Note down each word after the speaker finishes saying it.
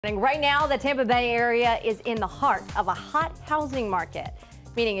Right now, the Tampa Bay area is in the heart of a hot housing market,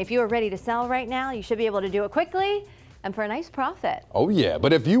 meaning if you are ready to sell right now, you should be able to do it quickly and for a nice profit. Oh yeah,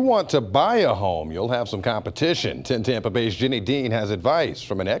 but if you want to buy a home, you'll have some competition. 10 Tampa Bay's Jenny Dean has advice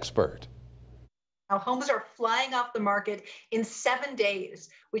from an expert. Now, homes are flying off the market in 7 days,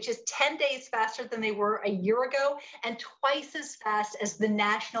 which is 10 days faster than they were a year ago and twice as fast as the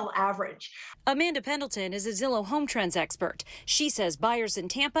national average. Amanda Pendleton is a Zillow Home Trends expert. She says buyers in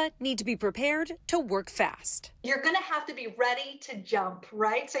Tampa need to be prepared to work fast. You're going to have to be ready to jump,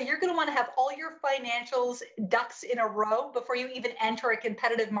 right? So you're going to want to have all your financials ducks in a row before you even enter a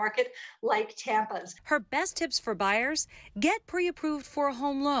competitive market like Tampa's. Her best tips for buyers: get pre-approved for a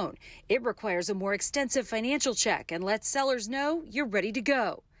home loan. It requires a more extensive financial check and lets sellers know you're ready to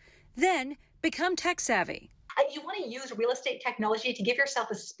go. Then become tech savvy. You want to use real estate technology to give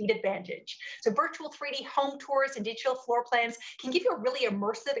yourself a speed advantage. So virtual 3D home tours and digital floor plans can give you a really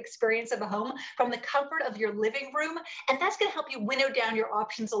immersive experience of a home from the comfort of your living room, and that's going to help you winnow down your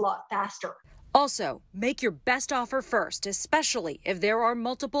options a lot faster. Also, make your best offer first, especially if there are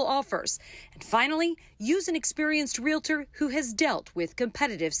multiple offers. And finally, use an experienced realtor who has dealt with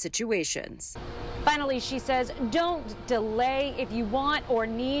competitive situations. Finally, she says, don't delay. If you want or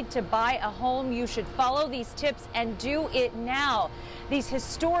need to buy a home, you should follow these tips and do it now. These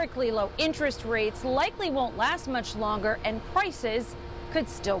historically low interest rates likely won't last much longer, and prices could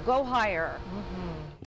still go higher.